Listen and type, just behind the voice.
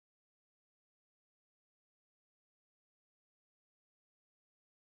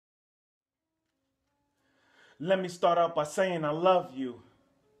Let me start out by saying I love you,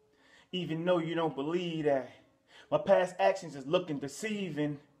 even though you don't believe that. My past actions is looking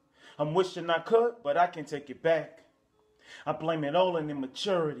deceiving. I'm wishing I could, but I can't take it back. I blame it all on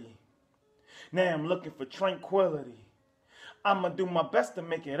immaturity. Now I'm looking for tranquility. I'ma do my best to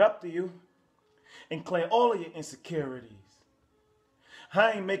make it up to you and clear all of your insecurities.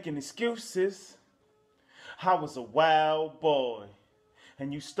 I ain't making excuses. I was a wild boy,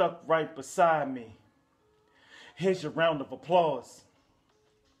 and you stuck right beside me. Here's your round of applause.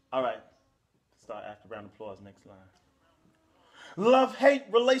 All right, start after round of applause, next line. Love, hate,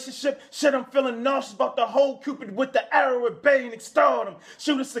 relationship, shit, I'm feeling nauseous about the whole Cupid with the arrow at bay and extort him.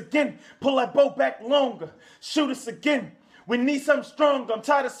 Shoot us again, pull that bow back longer. Shoot us again, we need something stronger. I'm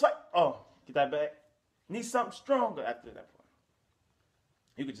tired of fight. Oh, get that back. Need something stronger after that point.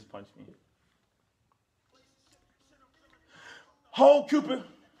 You could just punch me. Whole Cupid,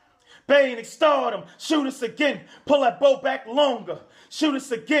 bay and extort him. Shoot us again, pull that bow back longer. Shoot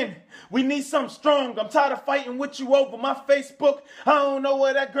us again, we need something strong. I'm tired of fighting with you over my Facebook. I don't know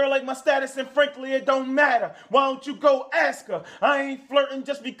where that girl like my status, and frankly it don't matter. Why don't you go ask her? I ain't flirting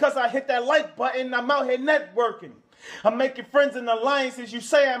just because I hit that like button. I'm out here networking. I'm making friends and alliances. You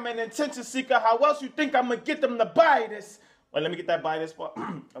say I'm an attention seeker. How else you think I'm gonna get them to buy this? Wait, let me get that buy this part.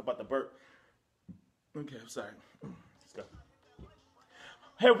 I'm about to burp. Okay, I'm sorry. Let's go.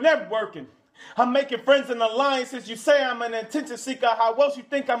 Hey, networking. I'm making friends and alliances. You say I'm an attention seeker. How else you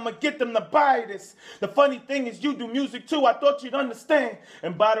think I'm going to get them to buy this? The funny thing is you do music too. I thought you'd understand.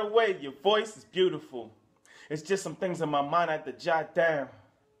 And by the way, your voice is beautiful. It's just some things in my mind I had to jot down.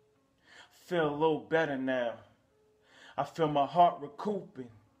 I feel a little better now. I feel my heart recouping.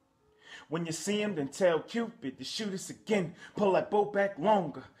 When you see him, then tell Cupid to shoot us again. Pull that bow back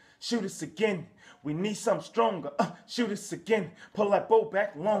longer. Shoot us again. We need something stronger. Shoot us again. Pull that bow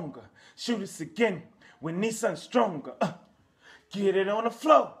back longer. Shoot us again. We need something stronger. Get it on the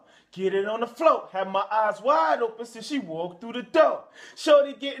floor. Get it on the floor. Had my eyes wide open since she walked through the door.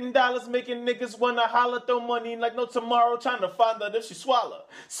 Shorty getting dollars, making niggas wanna holler. Throw money like no tomorrow. Trying to find out if she swallow.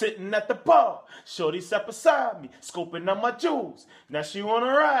 Sitting at the bar. Shorty sat beside me. Scoping out my jewels. Now she wanna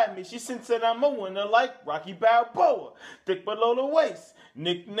ride me. She said I'm a winner like Rocky Balboa. Thick below the waist.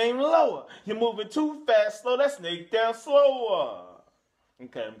 Nickname lower. You're moving too fast. Slow that snake down slower.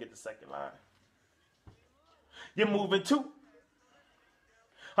 Okay, let me get the second line. You're moving too.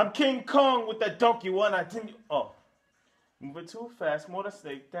 I'm King Kong with that donkey one. I didn't. Oh, moving too fast. More the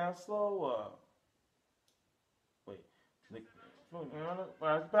snake down slower. Wait.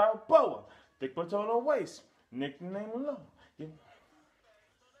 Balboa. Thick below the waist. Nickname lower.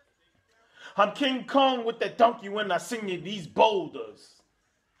 I'm King Kong with that donkey when I sing you these boulders.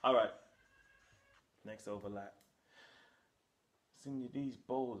 All right. Next overlap. Sing you these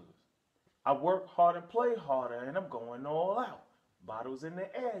boulders. I work hard and play harder, and I'm going all out. Bottles in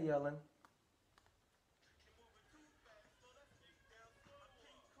the air yelling.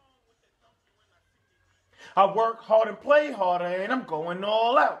 I work hard and play harder, and I'm going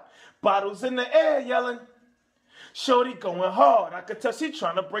all out. Bottles in the air yelling. Shorty going hard. I could tell she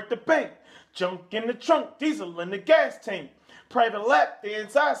trying to break the bank. Junk in the trunk, diesel in the gas tank. Private lap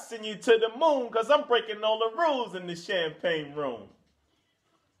dance, I send you to the moon, cause I'm breaking all the rules in the champagne room.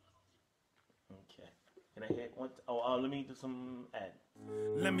 Okay. Can I hit one? Let me do some ad.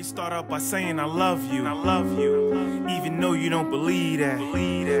 Let me start out by saying I love you. I love you. Even though you don't believe that.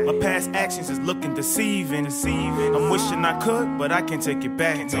 My past actions is looking deceiving. I'm wishing I could, but I can't take it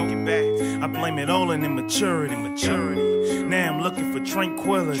back. I blame it all on immaturity. Now I'm looking for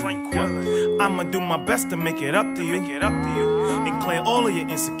tranquility. I'ma do my best to make it up to you. And clear all of your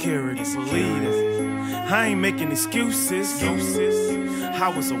insecurities. Believe it. I ain't making excuses. I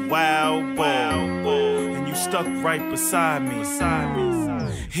was a wild boy, and you stuck right beside me.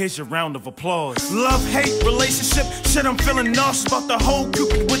 Here's your round of applause. Love, hate, relationship, shit, I'm feeling nauseous about the whole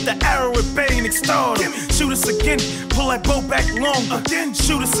Cupid with the arrow at bay and extort him. Shoot us again, pull that bow back longer. Again,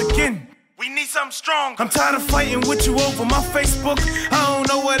 shoot us again. We need something strong. I'm tired of fighting with you over my Facebook. I don't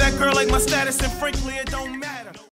know where that girl like my status, and frankly it don't matter.